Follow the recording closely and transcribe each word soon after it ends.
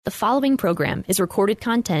The following program is recorded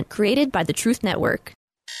content created by the Truth Network.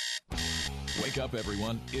 Wake up,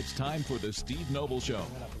 everyone. It's time for the Steve Noble Show,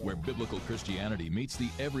 where biblical Christianity meets the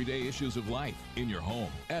everyday issues of life, in your home,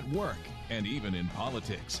 at work, and even in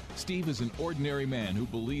politics. Steve is an ordinary man who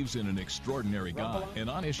believes in an extraordinary God, and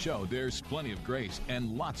on his show, there's plenty of grace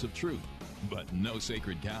and lots of truth, but no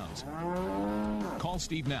sacred cows. Call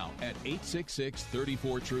Steve now at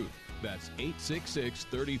 866-34-TRUTH. That's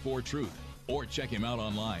 866-34-TRUTH. Or check him out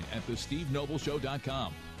online at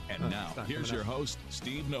thestevenobleshow.com. And now, here's your host,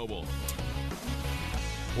 Steve Noble.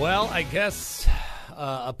 Well, I guess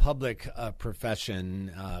a public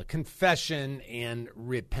profession, confession, and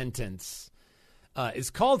repentance is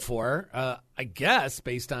called for, I guess,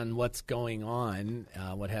 based on what's going on,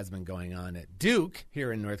 what has been going on at Duke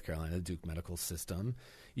here in North Carolina, the Duke Medical System,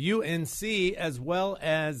 UNC, as well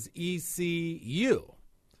as ECU.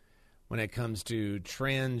 When it comes to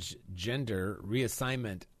transgender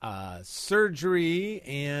reassignment surgery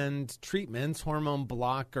and treatments, hormone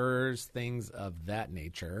blockers, things of that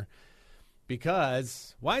nature.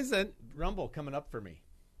 Because why is that rumble coming up for me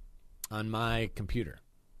on my computer?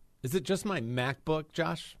 Is it just my MacBook,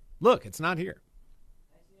 Josh? Look, it's not here.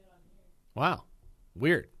 I see it on here. Wow.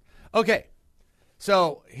 Weird. Okay.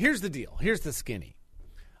 So here's the deal. Here's the skinny.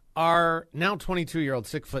 Our now 22-year-old,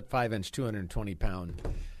 6'5", 220-pound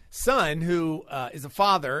son, who is a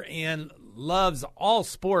father and loves all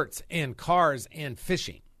sports and cars and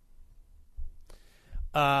fishing.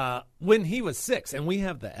 When he was 6, and we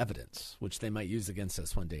have the evidence, which they might use against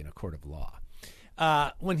us one day in a court of law.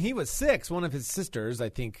 When he was 6, one of his sisters, I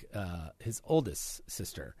think his oldest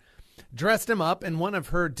sister, dressed him up in one of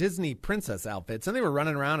her Disney princess outfits, and they were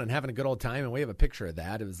running around and having a good old time, and we have a picture of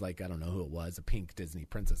that. It was like, I don't know who it was, a pink Disney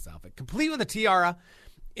princess outfit, complete with a tiara.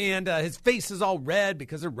 And his face is all red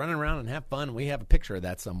because they're running around and have fun. We have a picture of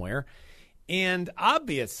that somewhere. And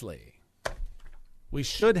obviously, we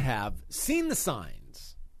should have seen the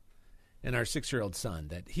signs in our 6-year-old son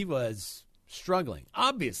that he was struggling,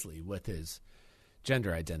 obviously, with his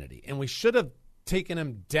gender identity. And we should have taken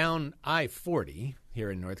him down I-40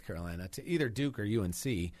 here in North Carolina to either Duke or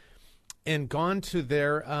UNC and gone to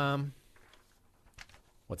their,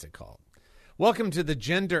 what's it called? Welcome to the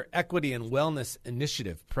Gender Equity and Wellness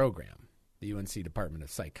Initiative Program, the UNC Department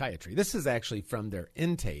of Psychiatry. This is actually from their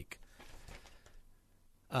intake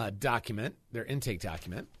document,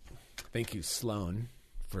 Thank you, Sloan,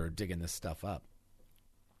 for digging this stuff up.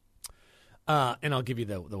 And I'll give you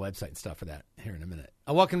the website and stuff for that here in a minute.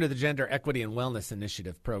 Welcome to the Gender Equity and Wellness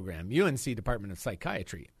Initiative Program, UNC Department of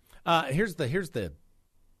Psychiatry. Here's the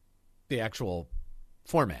actual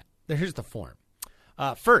format. Here's the form.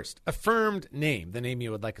 First, affirmed name, the name you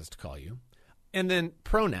would like us to call you, and then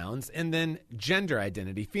pronouns, and then gender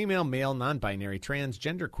identity, female, male, non-binary, trans,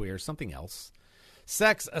 genderqueer, something else.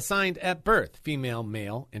 Sex assigned at birth, female,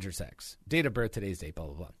 male, intersex. Date of birth, today's date, blah,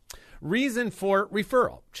 blah, blah. Reason for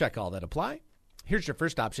referral, check all that apply. Here's your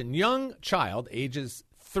first option, young child, ages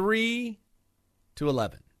 3 to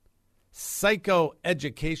 11.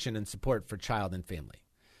 Psychoeducation and support for child and family.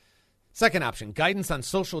 Second option, guidance on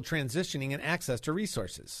social transitioning and access to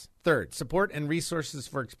resources. Third, support and resources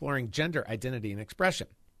for exploring gender identity and expression.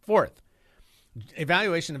 Fourth,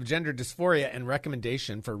 evaluation of gender dysphoria and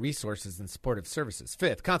recommendation for resources and supportive services.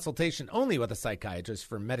 Fifth, consultation only with a psychiatrist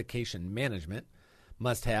for medication management.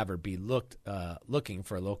 Must have or be looking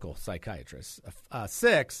for a local psychiatrist.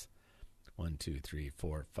 6, 1, 2, 3,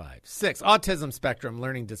 4, 5, 6. Autism spectrum,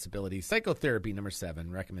 learning disability, psychotherapy, number 7,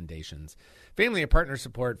 recommendations. Family and partner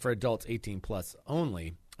support for adults 18 plus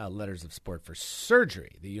only. Letters of support for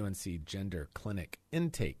surgery, the UNC Gender Clinic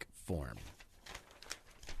intake form.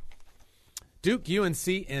 Duke,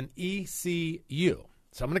 UNC, and ECU.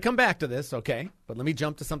 So I'm going to come back to this, okay? But let me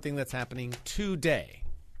jump to something that's happening today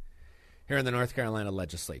here in the North Carolina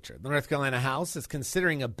legislature. The North Carolina House is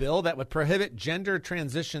considering a bill that would prohibit gender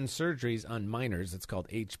transition surgeries on minors. It's called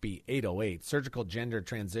HB 808. Surgical gender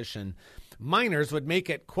transition minors would make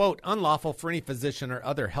it, quote, unlawful for any physician or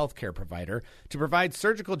other healthcare provider to provide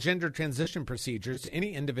surgical gender transition procedures to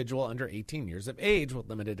any individual under 18 years of age with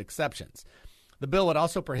limited exceptions. The bill would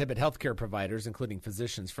also prohibit healthcare providers, including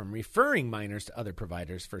physicians, from referring minors to other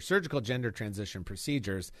providers for surgical gender transition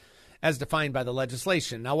procedures as defined by the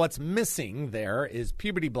legislation. Now, what's missing there is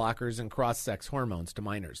puberty blockers and cross-sex hormones to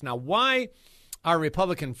minors. Now, why our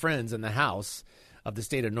Republican friends in the House of the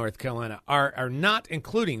state of North Carolina are not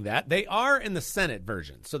including that? They are in the Senate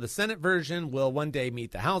version. So the Senate version will one day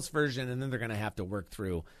meet the House version, and then they're going to have to work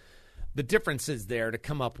through the differences there to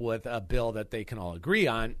come up with a bill that they can all agree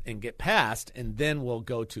on and get passed. And then we'll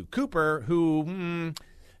go to Cooper, who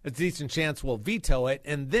a decent chance we'll veto it,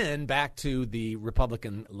 and then back to the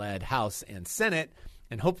Republican-led House and Senate,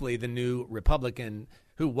 and hopefully the new Republican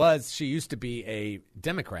she used to be a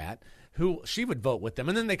Democrat, who she would vote with them,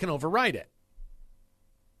 and then they can override it.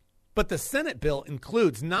 But the Senate bill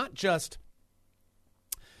includes not just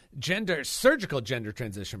surgical gender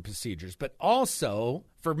transition procedures, but also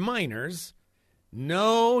for minors,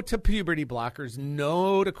 no to puberty blockers,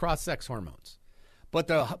 no to cross-sex hormones. But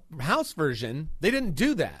the House version, they didn't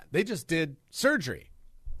do that. They just did surgery.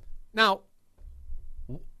 Now,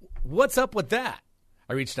 what's up with that?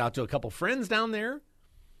 I reached out to a couple friends down there,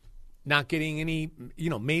 not getting any,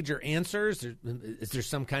 major answers. Is there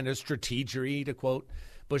some kind of strategery, to quote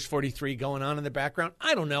Bush 43, going on in the background?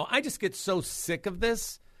 I don't know. I just get so sick of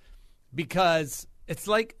this because it's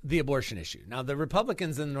like the abortion issue. Now, the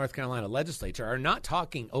Republicans in the North Carolina legislature are not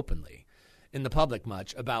talking openly in the public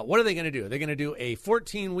much about what are they going to do. Are they going to do a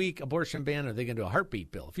 14-week abortion ban, or are they going to do a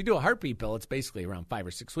heartbeat bill? If you do a heartbeat bill, it's basically around 5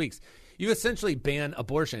 or 6 weeks. You essentially ban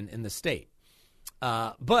abortion in the state.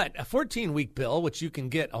 But a 14-week bill, which you can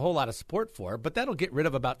get a whole lot of support for, but that'll get rid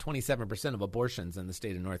of about 27% of abortions in the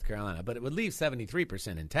state of North Carolina. But it would leave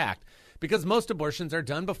 73% intact because most abortions are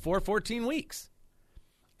done before 14 weeks.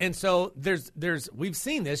 And so we've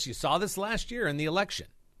seen this. You saw this last year in the election,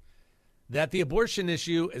 that the abortion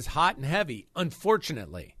issue is hot and heavy,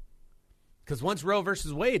 unfortunately. Because once Roe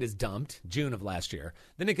versus Wade is dumped, June of last year,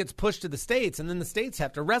 then it gets pushed to the states, and then the states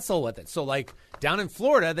have to wrestle with it. So, like down in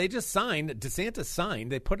Florida, DeSantis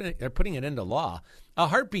signed, they're putting it into law, a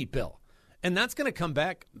heartbeat bill. And that's going to come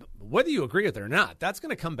back, whether you agree with it or not, that's going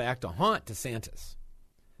to come back to haunt DeSantis.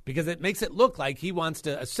 Because it makes it look like he wants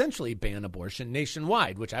to essentially ban abortion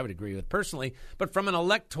nationwide, which I would agree with personally. But from an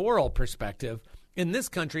electoral perspective, in this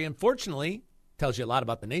country, unfortunately, tells you a lot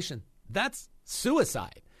about the nation, that's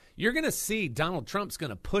suicide. You're going to see Donald Trump's going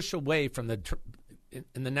to push away from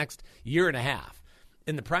in the next year and a half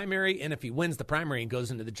in the primary, and if he wins the primary and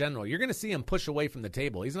goes into the general, you're going to see him push away from the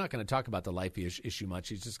table. He's not going to talk about the life issue much.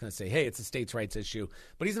 He's just going to say, hey, it's a states' rights issue.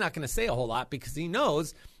 But he's not going to say a whole lot because he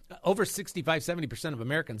knows over 65, 70% of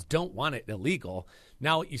Americans don't want it illegal.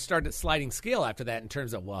 Now, you start at sliding scale after that in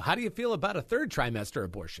terms of, well, how do you feel about a third trimester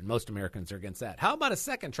abortion? Most Americans are against that. How about a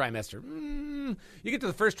second trimester? You get to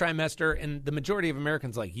the first trimester, and the majority of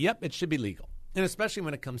Americans are like, yep, it should be legal. And especially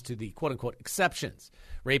when it comes to the quote-unquote exceptions,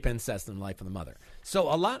 rape, incest, and the life of the mother.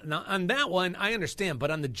 So a lot now, on that one, I understand.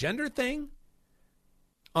 But on the gender thing,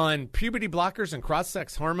 on puberty blockers and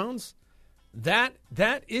cross-sex hormones, that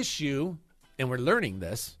issue, and we're learning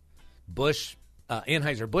this,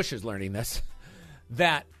 Anheuser-Busch is learning this,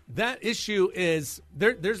 that issue is,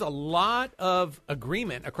 there's a lot of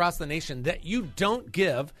agreement across the nation that you don't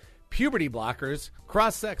give puberty blockers,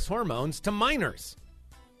 cross-sex hormones to minors,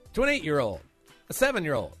 to an 8-year-old, a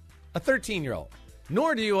 7-year-old, a 13-year-old,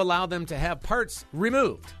 nor do you allow them to have parts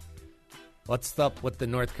removed. What's up with the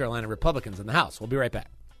North Carolina Republicans in the House? We'll be right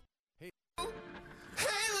back.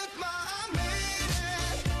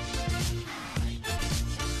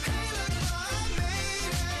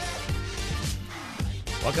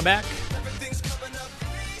 Welcome back.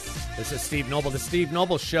 This is Steve Noble, the Steve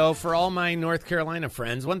Noble Show. For all my North Carolina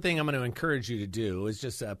friends, one thing I'm going to encourage you to do is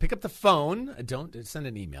just pick up the phone. Don't send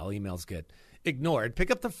an email. Emails get ignored.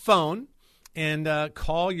 Pick up the phone and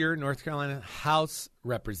call your North Carolina House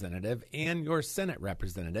representative and your Senate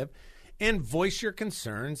representative and voice your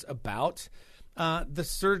concerns about the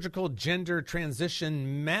surgical gender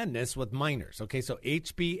transition madness with minors. Okay, so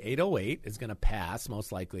HB 808 is going to pass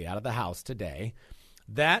most likely out of the House today.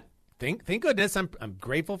 That, thank goodness, I'm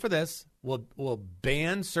grateful for this, will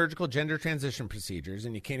ban surgical gender transition procedures,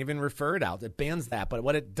 and you can't even refer it out. It bans that, but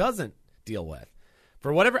what it doesn't deal with,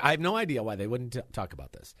 for whatever, I have no idea why they wouldn't talk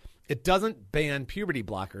about this. It doesn't ban puberty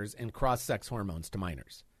blockers and cross-sex hormones to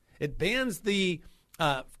minors. It bans the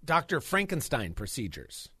Dr. Frankenstein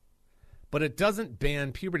procedures, but it doesn't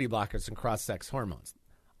ban puberty blockers and cross-sex hormones.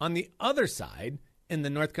 On the other side, in the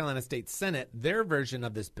North Carolina State Senate, their version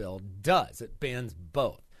of this bill does. It bans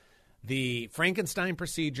both the Frankenstein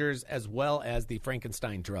procedures as well as the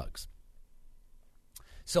Frankenstein drugs.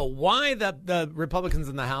 So why the Republicans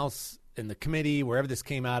in the House, in the committee, wherever this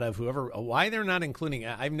came out of, why they're not including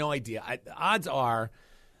it, I have no idea. Odds are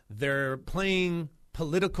they're playing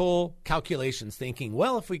political calculations, thinking,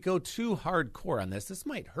 well, if we go too hardcore on this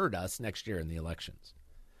might hurt us next year in the elections.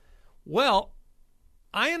 Well,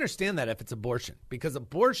 I understand that if it's abortion, because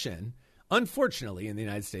abortion, unfortunately, in the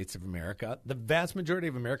United States of America, the vast majority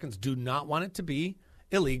of Americans do not want it to be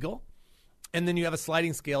illegal. And then you have a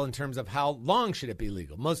sliding scale in terms of how long should it be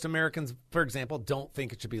legal. Most Americans, for example, don't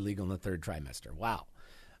think it should be legal in the third trimester. Wow.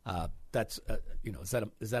 that's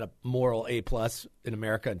is that a moral A+ in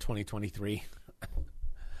America in 2023?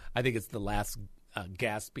 I think it's the last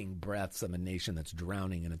gasping breaths of a nation that's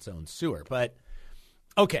drowning in its own sewer. But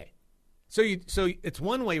okay, so it's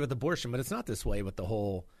one way with abortion, but it's not this way with the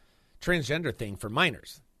whole transgender thing for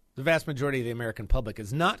minors. The vast majority of the American public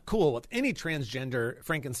is not cool with any transgender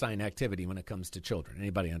Frankenstein activity when it comes to children,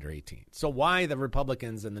 anybody under 18. So why the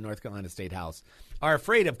Republicans in the North Carolina State House are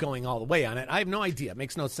afraid of going all the way on it, I have no idea. It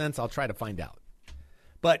makes no sense. I'll try to find out.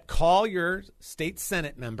 But call your state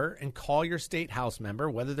Senate member and call your state House member,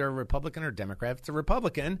 whether they're a Republican or Democrat. If it's a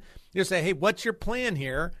Republican, you say, hey, what's your plan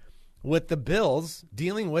here with the bills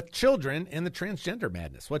dealing with children and the transgender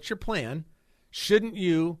madness? What's your plan? Don't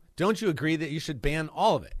you agree that you should ban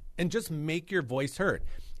all of it? And just make your voice heard.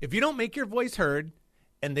 If you don't make your voice heard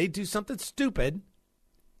and they do something stupid,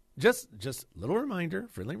 just little reminder,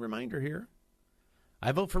 friendly reminder here.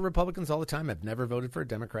 I vote for Republicans all the time. I've never voted for a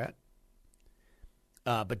Democrat.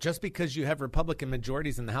 But just because you have Republican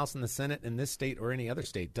majorities in the House and the Senate in this state or any other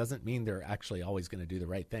state doesn't mean they're actually always going to do the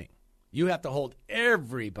right thing. You have to hold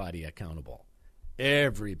everybody accountable.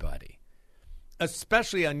 Everybody.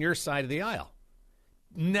 Especially on your side of the aisle.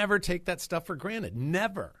 Never take that stuff for granted.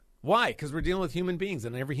 Never. Why? Because we're dealing with human beings,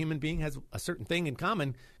 and every human being has a certain thing in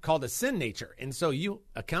common called a sin nature. And so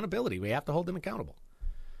accountability, we have to hold them accountable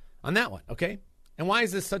on that one, okay? And why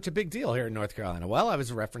is this such a big deal here in North Carolina? Well, I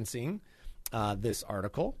was referencing this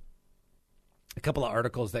article, a couple of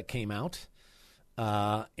articles that came out,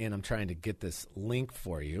 and I'm trying to get this link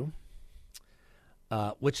for you,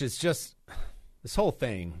 which is just, this whole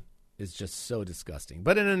thing is just so disgusting.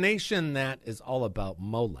 But in a nation that is all about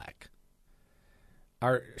Molech,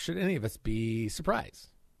 should any of us be surprised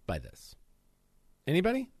by this?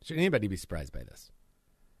 Anybody? Should anybody be surprised by this?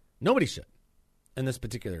 Nobody should in this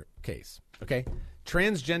particular case, okay?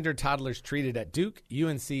 Transgender toddlers treated at Duke,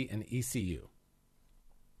 UNC, and ECU.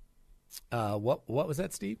 What was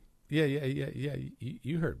that, Steve? Yeah.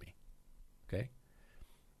 You heard me, okay?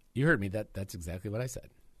 You heard me. That's exactly what I said.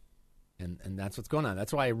 And that's what's going on.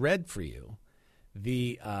 That's why I read for you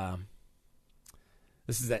the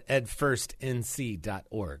this is at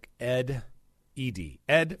edfirstnc.org.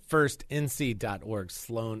 edfirstnc.org.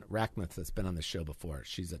 Sloan Rackmuth has been on the show before.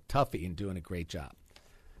 She's a toughie and doing a great job.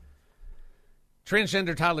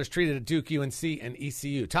 Transgender toddlers treated at Duke, UNC, and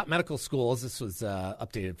ECU. Top medical schools, this was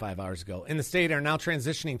updated 5 hours ago, in the state are now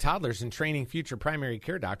transitioning toddlers and training future primary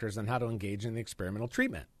care doctors on how to engage in the experimental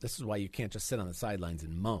treatment. This is why you can't just sit on the sidelines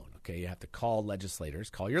and moan, okay? You have to call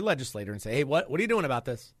your legislator and say, hey, what are you doing about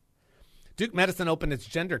this? Duke Medicine opened its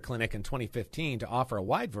gender clinic in 2015 to offer a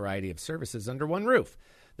wide variety of services under one roof.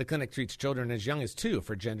 The clinic treats children as young as 2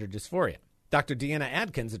 for gender dysphoria. Dr. Deanna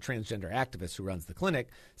Adkins, a transgender activist who runs the clinic,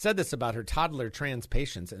 said this about her toddler trans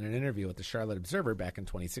patients in an interview with the Charlotte Observer back in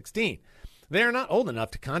 2016. They are not old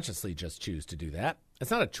enough to consciously just choose to do that.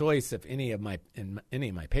 It's not a choice of any of my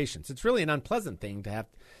patients. It's really an unpleasant thing to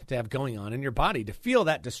have going on in your body, to feel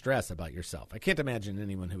that distress about yourself. I can't imagine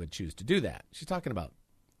anyone who would choose to do that. She's talking about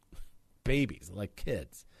babies, like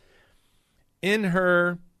kids. In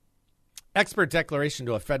her expert declaration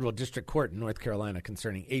to a federal district court in North Carolina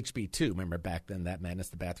concerning HB2, remember back then, that madness,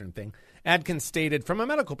 the bathroom thing, Adkins stated, from a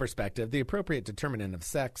medical perspective, the appropriate determinant of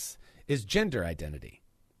sex is gender identity.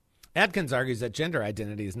 Adkins argues that gender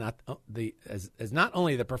identity is not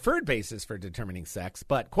only the preferred basis for determining sex,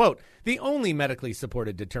 but, quote, the only medically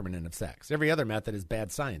supported determinant of sex. Every other method is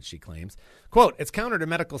bad science, she claims. Quote, it's counter to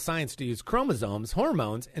medical science to use chromosomes,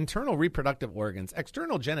 hormones, internal reproductive organs,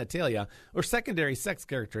 external genitalia, or secondary sex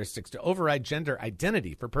characteristics to override gender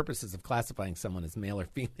identity for purposes of classifying someone as male or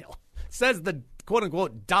female. Says the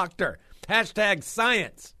quote-unquote doctor. Hashtag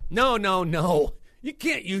science. No. You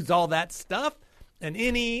can't use all that stuff. An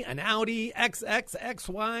innie, an outie, XX,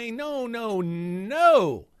 XY.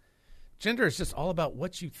 No. Gender is just all about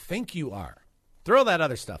what you think you are. Throw that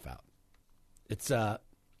other stuff out. It's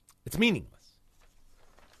meaningless.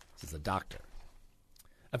 This is a doctor.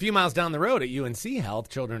 A few miles down the road at UNC Health,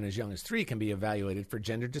 children as young as 3 can be evaluated for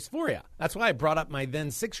gender dysphoria. That's why I brought up my then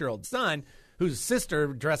 6-year-old son, whose sister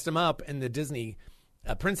dressed him up in the Disney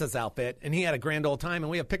princess outfit, and he had a grand old time,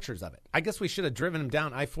 and we have pictures of it. I guess we should have driven him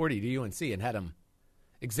down I-40 to UNC and had him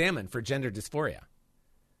examined for gender dysphoria.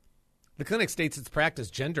 The clinic states it's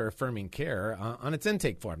practiced gender-affirming care on its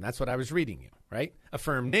intake form. That's what I was reading you, right?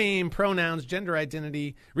 Affirm name, pronouns, gender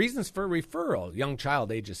identity, reasons for referral, young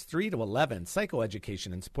child ages 3 to 11,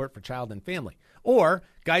 psychoeducation and support for child and family, or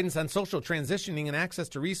guidance on social transitioning and access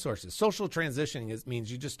to resources. Social transitioning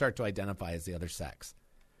means you just start to identify as the other sex.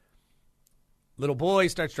 Little boy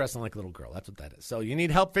starts dressing like a little girl. That's what that is. So you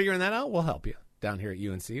need help figuring that out? We'll help you. down here at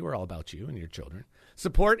UNC. We're all about you and your children.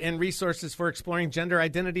 Support and resources for exploring gender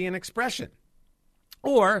identity and expression.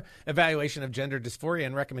 Or evaluation of gender dysphoria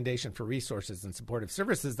and recommendation for resources and supportive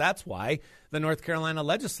services. That's why the North Carolina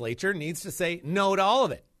legislature needs to say no to all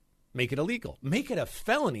of it. Make it illegal. Make it a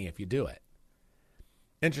felony if you do it.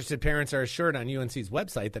 Interested parents are assured on UNC's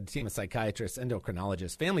website that a team of psychiatrists,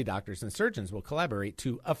 endocrinologists, family doctors, and surgeons will collaborate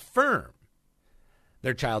to affirm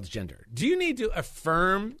their child's gender. Do you need to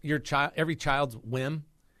affirm your child, every child's whim?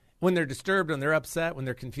 When they're disturbed, when they're upset, when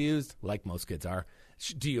they're confused, like most kids are,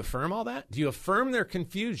 do you affirm all that? Do you affirm their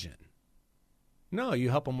confusion? No,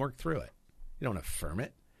 you help them work through it. You don't affirm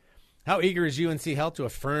it. How eager is UNC Health to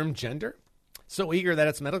affirm gender? So eager that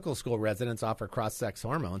its medical school residents offer cross-sex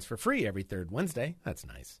hormones for free every third Wednesday. That's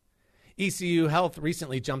nice. ECU Health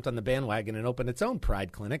recently jumped on the bandwagon and opened its own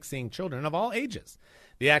Pride clinic, seeing children of all ages.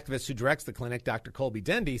 The activist who directs the clinic, Dr. Colby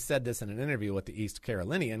Dendy, said this in an interview with the East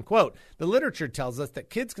Carolinian, quote, "The literature tells us that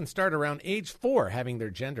kids can start around age 4 having their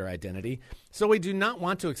gender identity, so we do not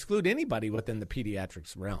want to exclude anybody within the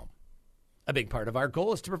pediatrics realm. A big part of our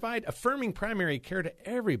goal is to provide affirming primary care to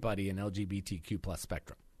everybody in LGBTQ plus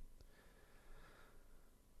spectrum."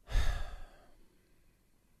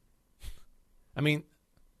 I mean,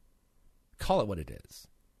 call it what it is.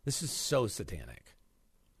 This is so satanic.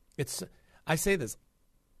 I say this.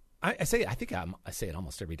 I say it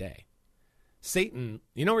almost every day. Satan,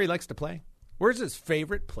 you know where he likes to play? Where's his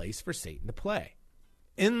favorite place for Satan to play?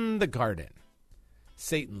 In the garden.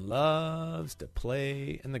 Satan loves to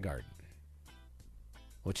play in the garden,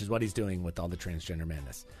 which is what he's doing with all the transgender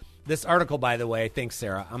madness. This article, by the way, thanks,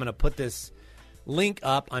 Sarah. I'm going to put this link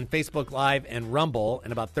up on Facebook Live and Rumble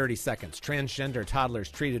in about 30 seconds. Transgender toddlers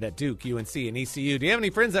treated at Duke, UNC, and ECU. Do you have any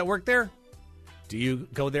friends that work there? Do you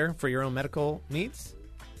go there for your own medical needs?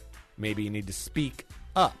 Maybe you need to speak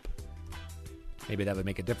up. Maybe that would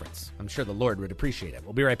make a difference. I'm sure the Lord would appreciate it.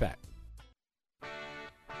 We'll be right back.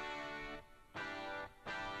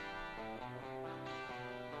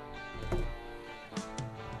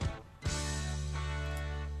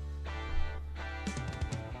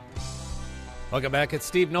 Welcome back. It's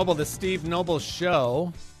Steve Noble, the Steve Noble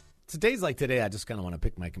Show. It's days like today, I just kind of want to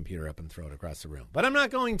pick my computer up and throw it across the room. But I'm not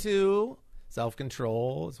going to.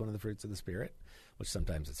 Self-control is one of the fruits of the Spirit, which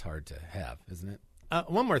sometimes it's hard to have, isn't it?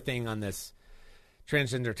 One more thing on this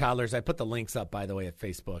transgender toddlers. I put the links up, by the way, at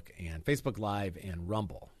Facebook and Facebook Live and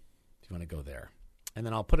Rumble, if you want to go there. And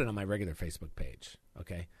then I'll put it on my regular Facebook page,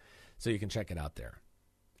 okay? So you can check it out there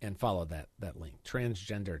and follow that link.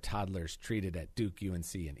 Transgender toddlers treated at Duke,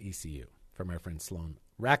 UNC, and ECU. From our friend Sloan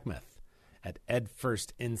Rackmuth at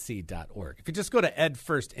edfirstnc.org. If you just go to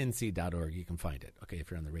edfirstnc.org, you can find it. Okay, if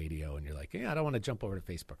you're on the radio and you're like, yeah, I don't want to jump over to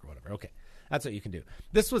Facebook or whatever. Okay, that's what you can do.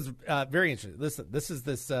 This was very interesting. Listen, this is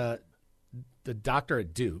the doctor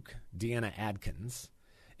at Duke, Deanna Adkins,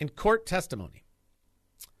 in court testimony.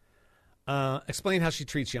 Explain how she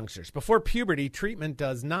treats youngsters. Before puberty, treatment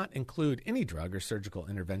does not include any drug or surgical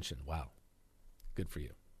intervention. Wow, good for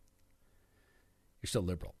you. You're so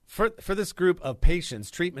liberal. For this group of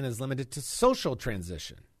patients, treatment is limited to social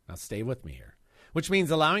transition. Now stay with me here. Which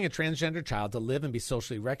means allowing a transgender child to live and be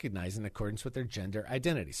socially recognized in accordance with their gender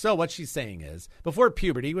identity. So what she's saying is, before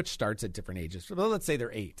puberty, which starts at different ages, well, let's say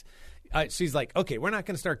they're 8. She's like, okay, we're not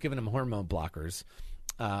going to start giving them hormone blockers.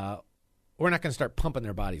 We're not going to start pumping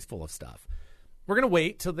their bodies full of stuff. We're going to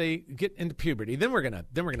wait till they get into puberty. Then we're going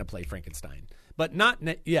to play Frankenstein. But not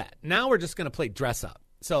yet. Now we're just going to play dress up.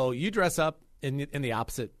 So you dress up in the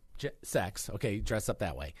opposite sex, okay, dress up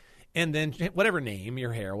that way. And then whatever name,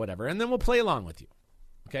 your hair, whatever, and then we'll play along with you.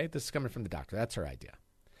 Okay, this is coming from the doctor. That's her idea.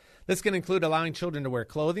 This can include allowing children to wear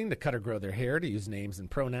clothing, to cut or grow their hair, to use names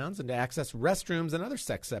and pronouns, and to access restrooms and other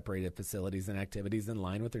sex-separated facilities and activities in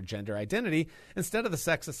line with their gender identity instead of the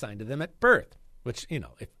sex assigned to them at birth. Which, you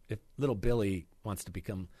know, if little Billy wants to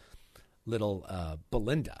become little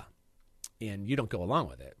Belinda and you don't go along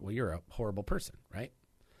with it, well, you're a horrible person, right?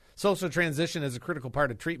 Social transition is a critical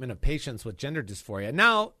part of treatment of patients with gender dysphoria.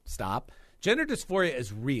 Now, stop. Gender dysphoria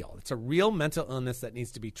is real. It's a real mental illness that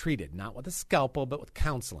needs to be treated, not with a scalpel, but with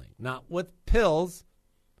counseling. Not with pills,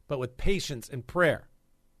 but with patience and prayer.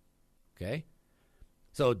 Okay?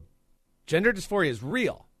 So, gender dysphoria is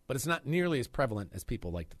real, but it's not nearly as prevalent as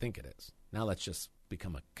people like to think it is. Now let's just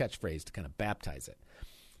become a catchphrase to kind of baptize it.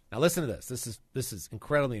 Now listen to this. This is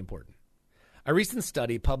incredibly important. A recent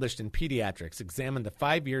study published in Pediatrics examined the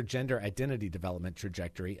 5-year gender identity development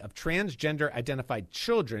trajectory of transgender-identified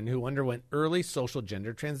children who underwent early social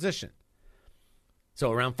gender transition.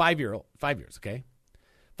 So around 5 years, okay?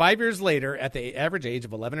 5 years later, at the average age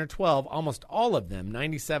of 11 or 12, almost all of them,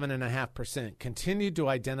 97.5%, continued to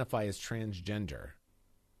identify as transgender.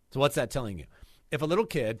 So what's that telling you? if a little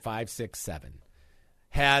kid, 5, 6, 7,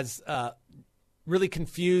 has really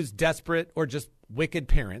confused, desperate, or just wicked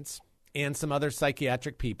parents and some other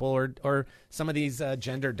psychiatric people or some of these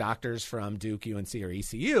gender doctors from Duke, UNC, or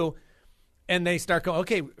ECU, and they start going,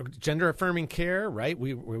 okay, gender-affirming care, right?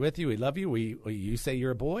 We're with you. We love you. You say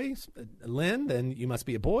you're a boy, Lynn, then you must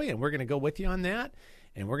be a boy, and we're going to go with you on that,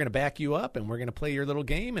 and we're going to back you up, and we're going to play your little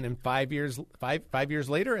game. And in 5 years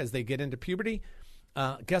later, as they get into puberty,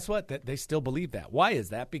 guess what? They still believe that. Why is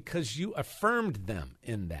that? Because you affirmed them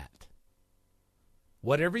in that.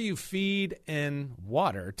 Whatever you feed and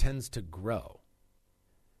water tends to grow.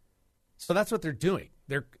 So that's what they're doing.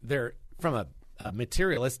 They're from a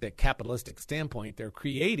materialistic, capitalistic standpoint, they're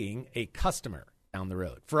creating a customer down the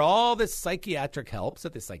road. For all this psychiatric help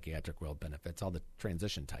that the psychiatric world benefits, all the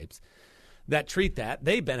transition types that treat that,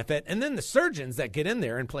 they benefit. And then the surgeons that get in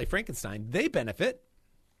there and play Frankenstein, they benefit.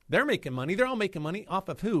 They're making money. They're all making money off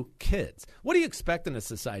of who? Kids. What do you expect in a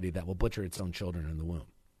society that will butcher its own children in the womb?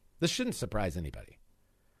 This shouldn't surprise anybody.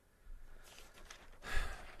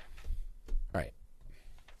 All right.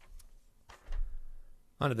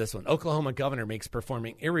 On to this one. Oklahoma governor makes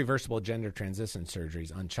performing irreversible gender transition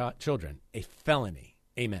surgeries on children a felony.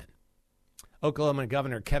 Amen. Oklahoma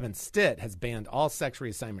Governor Kevin Stitt has banned all sex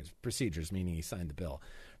reassignment procedures, meaning he signed the bill,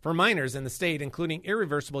 for minors in the state, including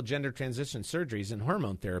irreversible gender transition surgeries and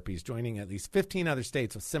hormone therapies, joining at least 15 other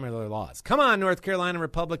states with similar laws. Come on, North Carolina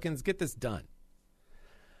Republicans, get this done.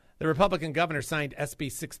 The Republican governor signed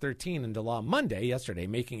SB 613 into law yesterday,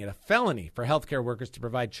 making it a felony for healthcare workers to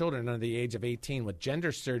provide children under the age of 18 with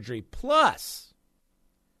gender surgery plus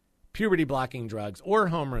puberty-blocking drugs or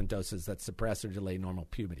hormone doses that suppress or delay normal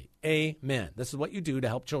puberty. Amen. This is what you do to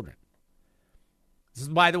help children. This is,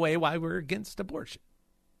 by the way, why we're against abortion.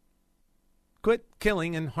 Quit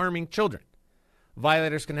killing and harming children.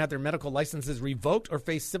 Violators can have their medical licenses revoked or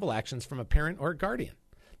face civil actions from a parent or a guardian.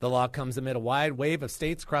 The law comes amid a wide wave of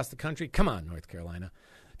states across the country. Come on, North Carolina.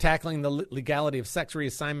 Tackling the legality of sex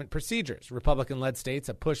reassignment procedures. Republican-led states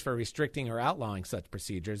have pushed for restricting or outlawing such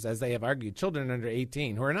procedures, as they have argued children under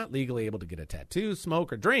 18 who are not legally able to get a tattoo,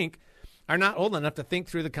 smoke, or drink are not old enough to think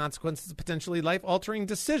through the consequences of potentially life-altering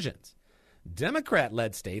decisions.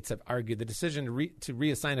 Democrat-led states have argued the decision to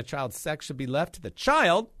reassign a child's sex should be left to the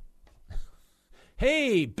child.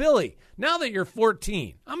 Hey, Billy, now that you're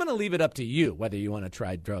 14, I'm going to leave it up to you whether you want to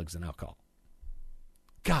try drugs and alcohol.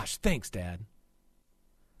 Gosh, thanks, Dad.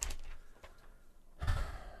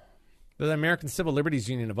 The American Civil Liberties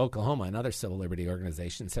Union of Oklahoma and other civil liberty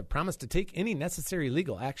organizations have promised to take any necessary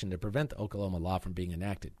legal action to prevent the Oklahoma law from being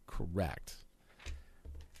enacted. Correct.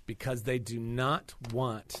 Because they do not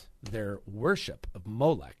want their worship of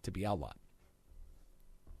Molech to be outlawed.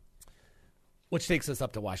 Which takes us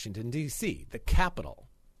up to Washington, D.C., the capital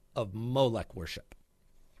of Molech worship,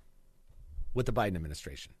 with the Biden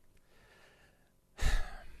administration.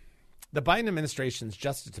 The Biden administration's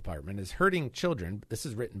Justice Department is hurting children. This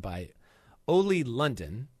is written by Oli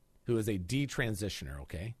London, who is a detransitioner,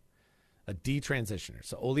 okay? A detransitioner.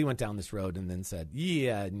 So Oli went down this road and then said,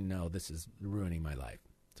 yeah, no, this is ruining my life.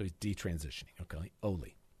 So he's detransitioning, okay?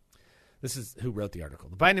 Oli. This is who wrote the article.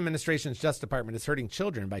 The Biden administration's Justice Department is hurting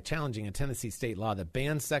children by challenging a Tennessee state law that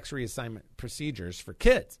bans sex reassignment procedures for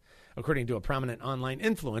kids, according to a prominent online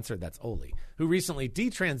influencer, that's Oli, who recently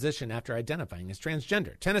detransitioned after identifying as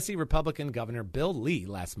transgender. Tennessee Republican Governor Bill Lee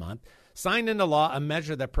last month signed into law a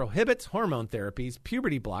measure that prohibits hormone therapies,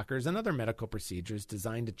 puberty blockers, and other medical procedures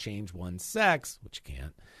designed to change one's sex, which you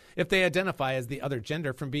can't, if they identify as the other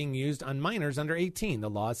gender, from being used on minors under 18. The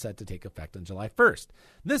law is set to take effect on July 1st.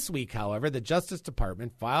 This week, however, the Justice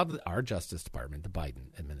Department our Justice Department, the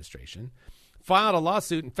Biden administration, filed a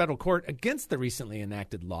lawsuit in federal court against the recently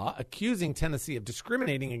enacted law, accusing Tennessee of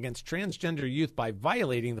discriminating against transgender youth by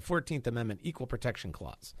violating the 14th Amendment Equal Protection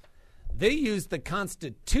Clause. They used the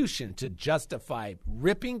Constitution to justify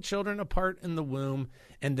ripping children apart in the womb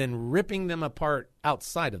and then ripping them apart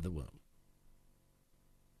outside of the womb.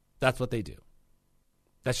 That's what they do.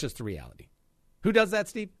 That's just the reality. Who does that,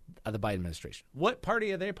 Steve? The Biden administration. What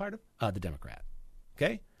party are they a part of? The Democrat.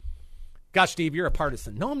 Okay? Gosh, Steve, you're a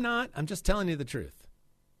partisan. No, I'm not. I'm just telling you the truth.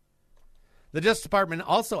 The Justice Department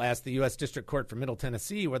also asked the U.S. District Court for Middle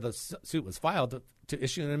Tennessee, where the suit was filed, to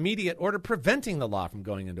issue an immediate order preventing the law from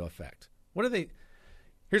going into effect. What are they?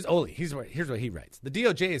 Here's Oli. Here's what he writes. The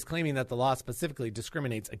DOJ is claiming that the law specifically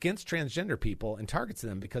discriminates against transgender people and targets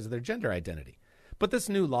them because of their gender identity. But this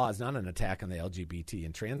new law is not an attack on the LGBT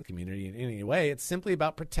and trans community in any way. It's simply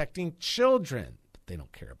about protecting children. But they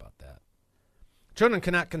don't care about that. Children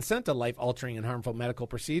cannot consent to life-altering and harmful medical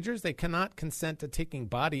procedures. They cannot consent to taking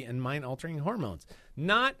body and mind-altering hormones.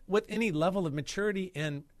 Not with any level of maturity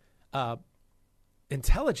and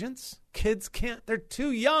intelligence. Kids can't. They're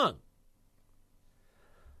too young.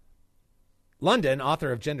 London,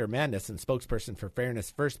 author of Gender Madness and spokesperson for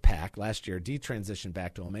Fairness First PAC, last year detransitioned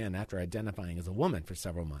back to a man after identifying as a woman for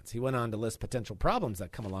several months. He went on to list potential problems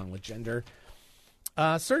that come along with gender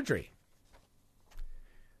surgery.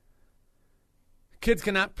 Kids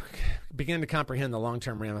cannot begin to comprehend the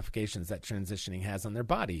long-term ramifications that transitioning has on their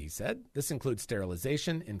body, he said. This includes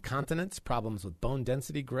sterilization, incontinence, problems with bone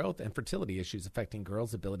density growth, and fertility issues affecting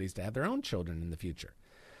girls' abilities to have their own children in the future.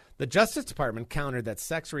 The Justice Department countered that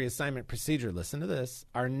sex reassignment procedure, listen to this,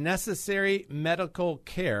 are necessary medical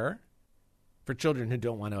care for children who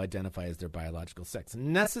don't want to identify as their biological sex.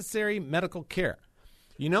 Necessary medical care.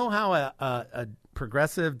 You know how a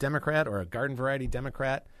progressive Democrat or a garden variety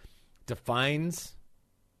Democrat defines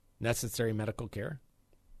necessary medical care?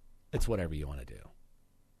 It's whatever you want to do.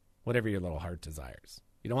 Whatever your little heart desires.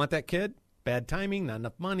 You don't want that kid? Bad timing, not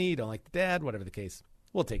enough money, you don't like the dad, whatever the case.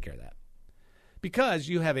 We'll take care of that. Because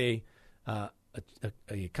you have a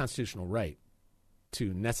constitutional right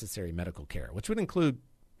to necessary medical care, which would include,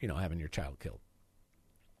 having your child killed.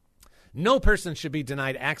 No person should be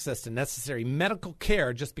denied access to necessary medical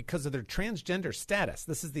care just because of their transgender status.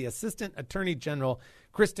 This is the Assistant Attorney General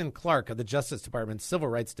Kristen Clark of the Justice Department's Civil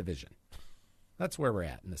Rights Division. That's where we're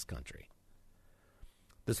at in this country.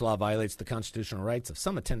 This law violates the constitutional rights of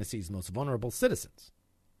some of Tennessee's most vulnerable citizens.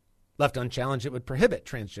 Left unchallenged, it would prohibit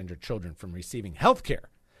transgender children from receiving health care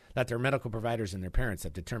that their medical providers and their parents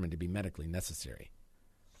have determined to be medically necessary.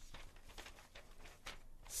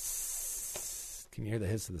 Can you hear the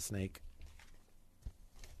hiss of the snake?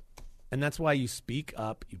 And that's why you speak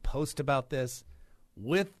up, you post about this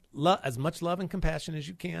with as much love and compassion as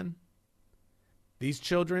you can. These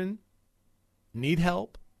children need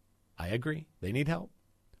help. I agree. They need help.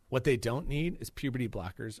 What they don't need is puberty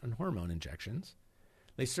blockers and hormone injections.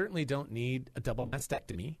 They certainly don't need a double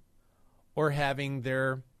mastectomy or having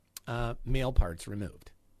their male parts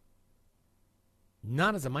removed.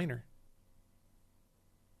 Not as a minor.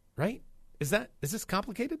 Right? Is this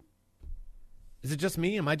complicated? Is it just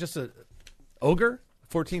me? Am I just a ogre?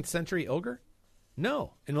 14th century ogre?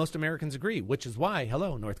 No. And most Americans agree, which is why,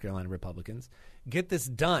 hello, North Carolina Republicans, get this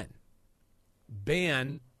done.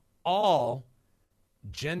 Ban all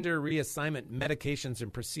gender reassignment medications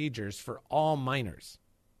and procedures for all minors.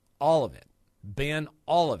 All of it. Ban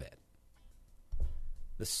all of it.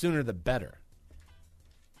 The sooner the better.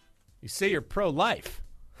 You say you're pro-life.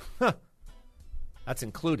 That's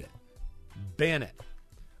included. Ban it.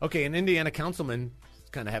 Okay, an Indiana councilman,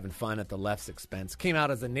 kind of having fun at the left's expense, came out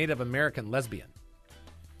as a Native American lesbian.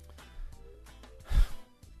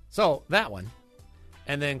 So, that one.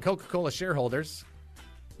 And then Coca-Cola shareholders.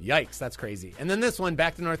 Yikes, that's crazy. And then this one,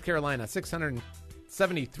 back to North Carolina.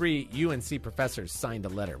 673 UNC professors signed a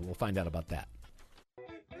letter. We'll find out about that.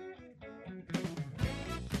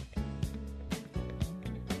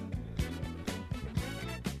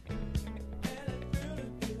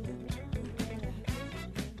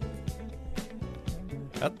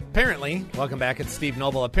 Apparently, welcome back, it's Steve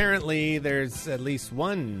Noble. Apparently, there's at least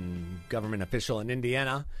one government official in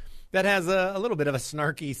Indiana that has a little bit of a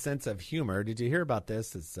snarky sense of humor. Did you hear about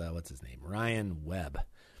this? It's, what's his name? Ryan Webb.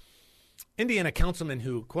 Indiana councilman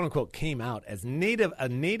who, quote-unquote, came out as a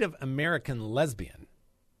Native American lesbian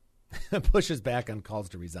pushes back on calls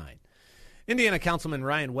to resign. Indiana councilman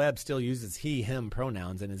Ryan Webb still uses he, him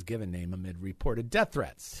pronouns in his given name amid reported death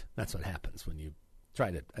threats. That's what happens when you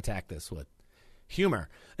try to attack this with humor.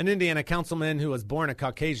 An Indiana councilman who was born a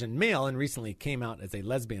Caucasian male and recently came out as a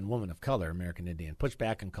lesbian woman of color, American Indian, pushed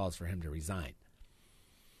back and calls for him to resign.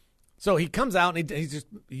 So he comes out and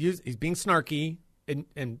he's being snarky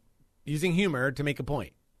and using humor to make a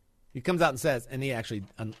point. He comes out and says, and he actually,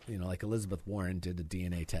 like Elizabeth Warren did a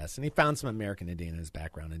DNA test, and he found some American Indian in his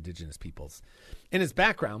background, indigenous peoples. In his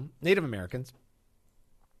background, Native Americans.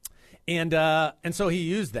 And so he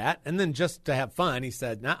used that, and then just to have fun, he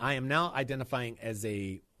said, I am now identifying as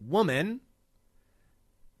a woman,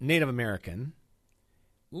 Native American,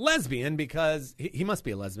 lesbian, because he must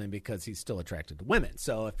be a lesbian because he's still attracted to women.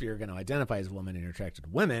 So if you're going to identify as a woman and you're attracted to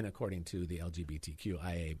women, according to the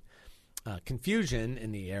LGBTQIA confusion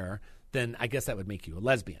in the air, then I guess that would make you a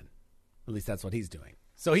lesbian. At least that's what he's doing.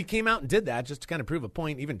 So he came out and did that just to kind of prove a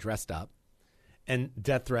point, even dressed up, and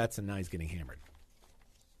death threats, and now he's getting hammered.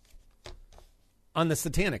 On the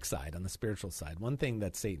satanic side, on the spiritual side, one thing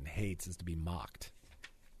that Satan hates is to be mocked.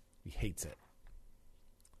 He hates it.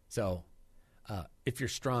 So if you're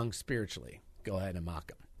strong spiritually, go ahead and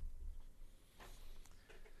mock him.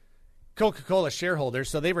 Coca-Cola shareholders,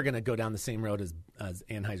 so they were going to go down the same road as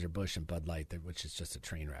Anheuser-Busch and Bud Light, which is just a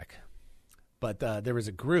train wreck. But there was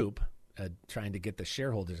a group trying to get the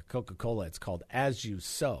shareholders of Coca-Cola, it's called As You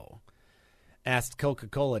Sow, asked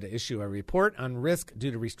Coca-Cola to issue a report on risk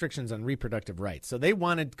due to restrictions on reproductive rights. So they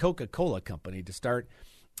wanted Coca-Cola Company to start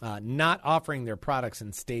not offering their products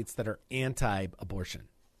in states that are anti-abortion.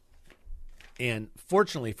 And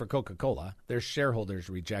fortunately for Coca-Cola, their shareholders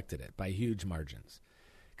rejected it by huge margins.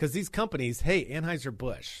 Because these companies, hey,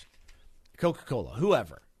 Anheuser-Busch, Coca-Cola,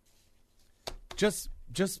 whoever, just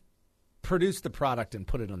produce the product and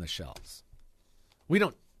put it on the shelves. We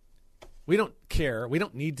don't care. We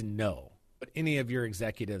don't need to know what any of your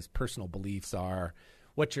executives' personal beliefs are,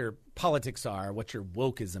 what your politics are, what your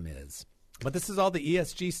wokeism is. But this is all the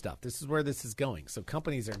ESG stuff. This is where this is going. So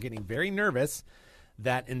companies are getting very nervous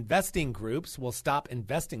that investing groups will stop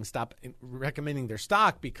recommending their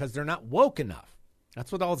stock because they're not woke enough.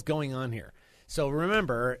 That's what all is going on here. So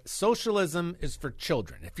remember, socialism is for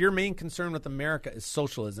children. If your main concern with America is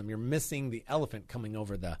socialism, you're missing the elephant coming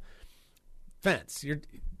over the fence.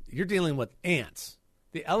 You're dealing with ants.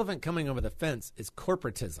 The elephant coming over the fence is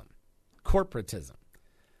corporatism. Corporatism.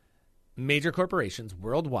 Major corporations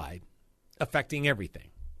worldwide affecting everything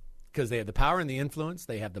because they have the power and the influence.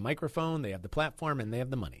 They have the microphone, they have the platform, and they have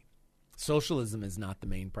the money. Socialism is not the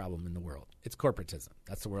main problem in the world. It's corporatism.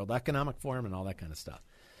 That's the World Economic Forum and all that kind of stuff.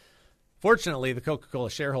 Fortunately, the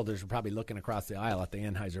Coca-Cola shareholders were probably looking across the aisle at the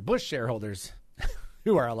Anheuser-Busch shareholders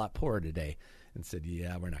who are a lot poorer today and said,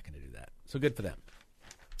 yeah, we're not going to do that. So good for them.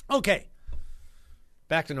 Okay.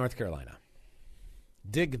 Back to North Carolina.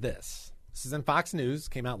 Dig this. This is in Fox News,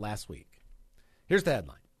 came out last week. Here's the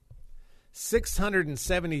headline.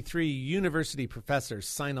 673 university professors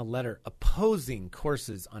sign a letter opposing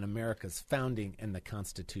courses on America's founding and the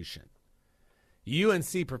Constitution.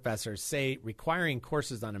 UNC professors say requiring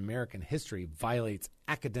courses on American history violates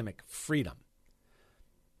academic freedom.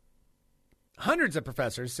 Hundreds of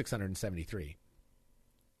professors, 673,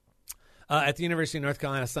 at the University of North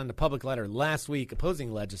Carolina signed a public letter last week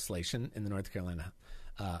opposing legislation in the North Carolina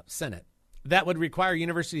Senate that would require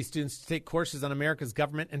university students to take courses on America's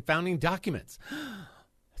government and founding documents.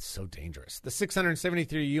 That's so dangerous. The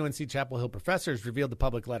 673 UNC Chapel Hill professors revealed the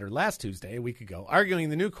public letter last Tuesday, a week ago, arguing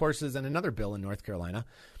the new courses and another bill in North Carolina,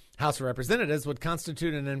 House of Representatives, would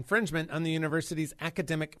constitute an infringement on the university's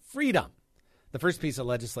academic freedom. The first piece of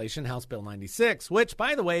legislation, House Bill 96, which,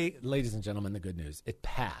 by the way, ladies and gentlemen, the good news, it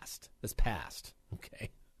passed. This passed. Okay.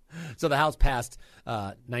 So the House passed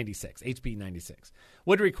 96, HB 96,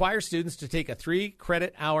 would require students to take a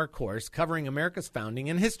 3-credit-hour course covering America's founding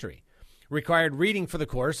and history. Required reading for the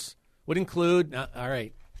course would include, all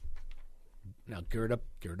right, now gird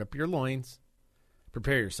up your loins,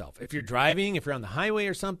 prepare yourself. If you're driving, if you're on the highway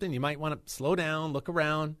or something, you might want to slow down, look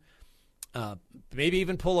around, maybe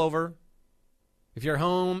even pull over. If you're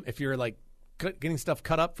home, if you're like getting stuff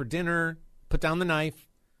cut up for dinner, put down the knife.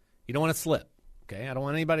 You don't want to slip. Okay, I don't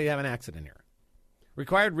want anybody to have an accident here.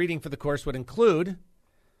 Required reading for the course would include,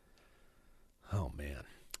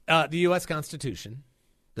 the U.S. Constitution,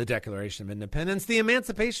 the Declaration of Independence, the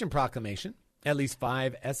Emancipation Proclamation, at least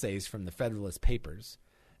 5 essays from the Federalist Papers,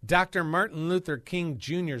 Dr. Martin Luther King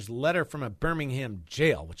Jr.'s letter from a Birmingham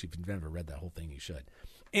jail, which if you've never read that whole thing, you should,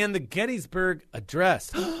 and the Gettysburg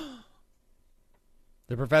Address.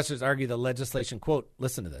 The professors argue the legislation, quote,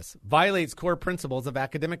 listen to this, violates core principles of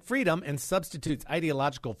academic freedom and substitutes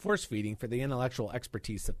ideological force feeding for the intellectual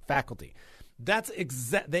expertise of faculty. This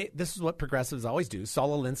is what progressives always do.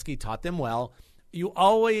 Saul Alinsky taught them well. You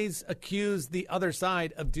always accuse the other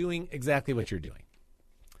side of doing exactly what you're doing.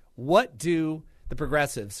 What do the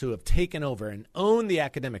progressives who have taken over and owned the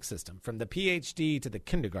academic system from the PhD to the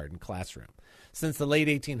kindergarten classroom since the late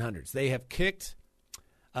 1800s? They have kicked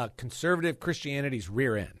conservative Christianity's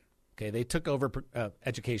rear end. Okay, they took over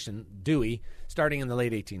education, Dewey, starting in the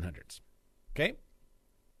late 1800s. Okay,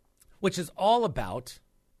 which is all about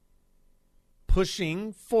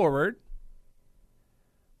pushing forward,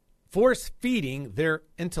 force feeding their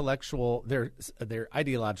intellectual, their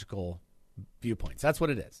ideological viewpoints. That's what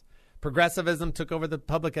it is. Progressivism took over the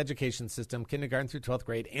public education system, kindergarten through 12th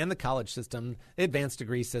grade, and the college system, advanced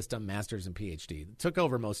degree system, master's and PhD. It took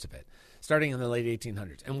over most of it, starting in the late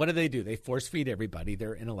 1800s. And what do? They force feed everybody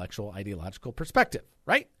their intellectual, ideological perspective,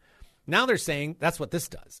 right? Now they're saying that's what this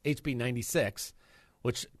does. HB 96,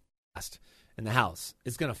 which passed in the House,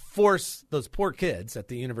 is going to force those poor kids at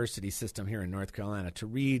the university system here in North Carolina to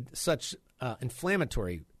read such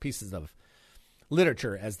inflammatory pieces of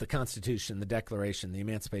literature as the Constitution, the Declaration, the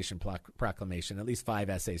Emancipation Proclamation, at least 5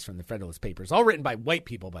 essays from the Federalist Papers, all written by white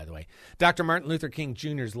people, by the way. Dr. Martin Luther King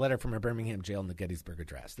Jr.'s letter from a Birmingham jail and the Gettysburg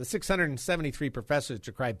Address. The 673 professors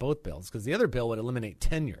decry both bills because the other bill would eliminate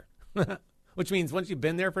tenure, which means once you've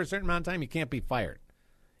been there for a certain amount of time, you can't be fired.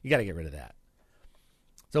 You got to get rid of that.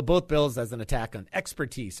 So both bills as an attack on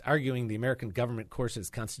expertise, arguing the American government courses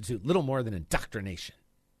constitute little more than indoctrination.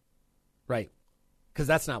 Right. Because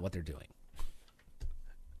that's not what they're doing.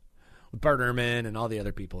 With Bart Ehrman and all the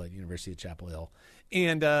other people at University of Chapel Hill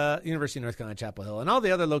and University of North Carolina, Chapel Hill, and all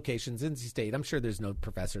the other locations, NC State. I'm sure there's no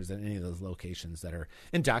professors at any of those locations that are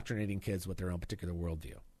indoctrinating kids with their own particular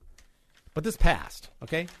worldview. But this passed,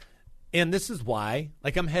 okay? And this is why,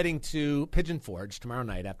 like, I'm heading to Pigeon Forge tomorrow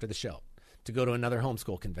night after the show to go to another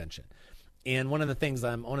homeschool convention. And one of the things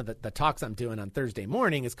one of the talks I'm doing on Thursday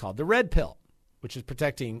morning is called the Red Pill, which is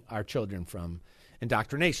protecting our children from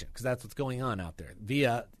indoctrination, because that's what's going on out there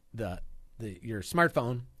via your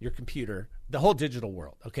smartphone, your computer, the whole digital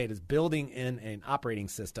world. Okay, it is building in an operating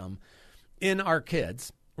system in our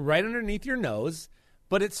kids right underneath your nose.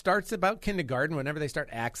 But it starts about kindergarten, whenever they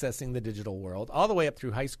start accessing the digital world, all the way up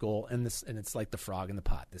through high school, and it's like the frog in the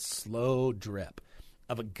pot, this slow drip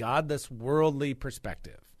of a godless, worldly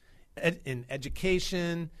perspective in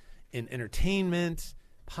education, in entertainment,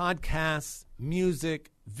 podcasts,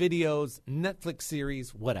 music, videos, Netflix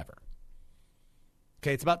series, whatever.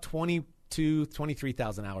 Okay, it's about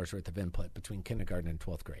 23,000 hours worth of input between kindergarten and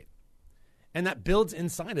 12th grade. And that builds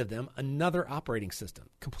inside of them another operating system,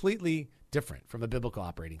 completely different from a biblical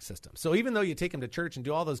operating system. So even though you take them to church and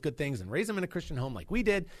do all those good things and raise them in a Christian home like we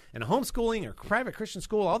did, and a homeschooling or private Christian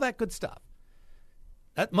school, all that good stuff,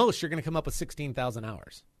 at most you're going to come up with 16,000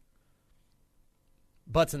 hours.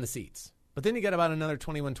 Butts in the seats. But then you get about another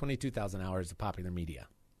 22,000 hours of popular media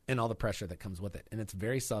and all the pressure that comes with it. And it's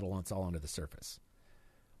very subtle and it's all under the surface.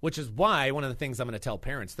 Which is why one of the things I'm going to tell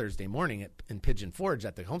parents Thursday morning in Pigeon Forge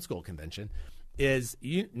at the homeschool convention is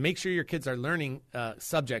you make sure your kids are learning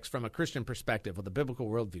subjects from a Christian perspective with a biblical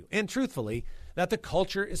worldview. And truthfully, that the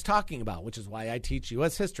culture is talking about, which is why I teach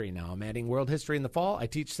U.S. history now. I'm adding world history in the fall. I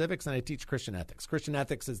teach civics and I teach Christian ethics. Christian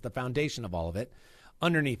ethics is the foundation of all of it.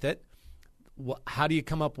 Underneath it, how do you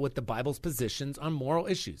come up with the Bible's positions on moral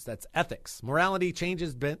issues? That's ethics. Morality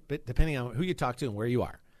changes depending on who you talk to and where you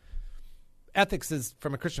are. Ethics is,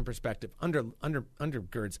 from a Christian perspective,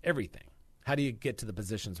 undergirds everything. How do you get to the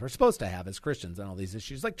positions we're supposed to have as Christians on all these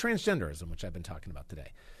issues, like transgenderism, which I've been talking about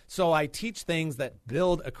today? So I teach things that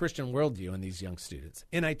build a Christian worldview in these young students,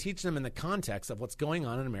 and I teach them in the context of what's going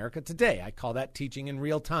on in America today. I call that teaching in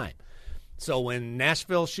real time. So when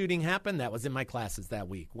Nashville shooting happened, that was in my classes that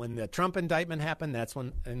week. When the Trump indictment happened, that's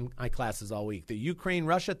when in my classes all week. The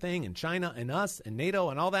Ukraine-Russia thing and China and us and NATO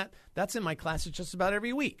and all that, that's in my classes just about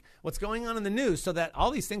every week. What's going on in the news, so that all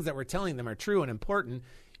these things that we're telling them are true and important,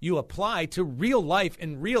 you apply to real life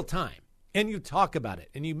in real time. And you talk about it.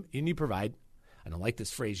 And you provide, I don't like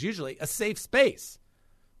this phrase usually, a safe space.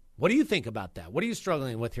 What do you think about that? What are you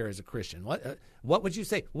struggling with here as a Christian? What would you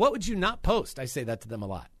say? What would you not post? I say that to them a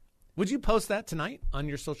lot. Would you post that tonight on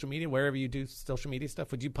your social media, wherever you do social media stuff?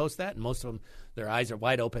 Would you post that? And most of them, their eyes are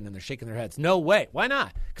wide open and they're shaking their heads. No way. Why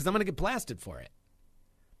not? Because I'm going to get blasted for it.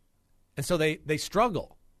 And so they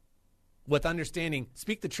struggle with understanding,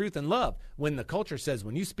 speak the truth in love, when the culture says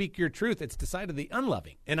when you speak your truth, it's decidedly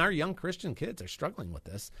unloving. And our young Christian kids are struggling with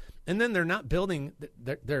this. And then they're not building,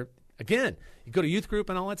 they're again, you go to youth group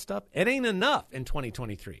and all that stuff. It ain't enough in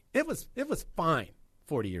 2023. It was fine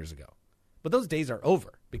 40 years ago. But those days are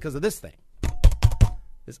over because of this thing,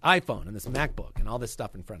 this iPhone and this MacBook and all this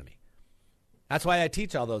stuff in front of me. That's why I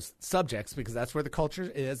teach all those subjects, because that's where the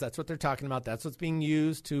culture is. That's what they're talking about. That's what's being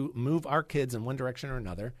used to move our kids in one direction or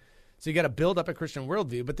another. So you got to build up a Christian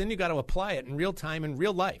worldview, but then you got to apply it in real time, in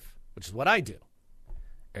real life, which is what I do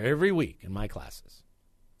every week in my classes,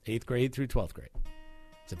 8th grade through 12th grade.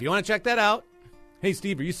 So if you want to check that out, hey,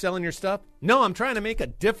 Steve, are you selling your stuff? No, I'm trying to make a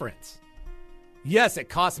difference. Yes, it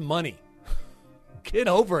costs money. Get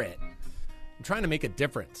over it. I'm trying to make a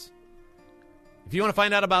difference. If you want to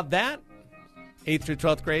find out about that, 8th through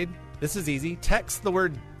 12th grade, this is easy. Text the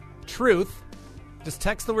word truth. Just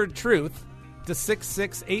text the word truth to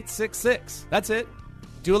 66866. That's it.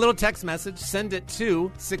 Do a little text message. Send it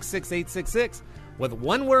to 66866 with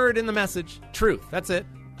one word in the message, truth. That's it.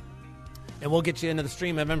 And we'll get you into the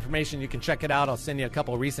stream of information. You can check it out. I'll send you a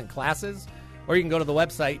couple recent classes. Or you can go to the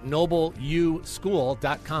website,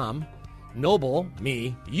 nobleuschool.com. Noble,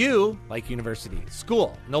 me, you, like university,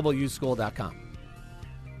 school, nobleuschool.com.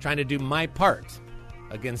 Trying to do my part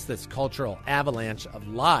against this cultural avalanche of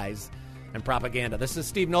lies and propaganda. This is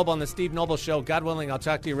Steve Noble on the Steve Noble Show. God willing, I'll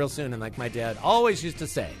talk to you real soon. And like my dad always used to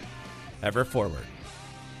say, ever forward.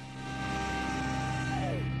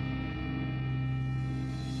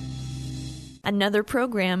 Another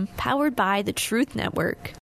program powered by the Truth Network.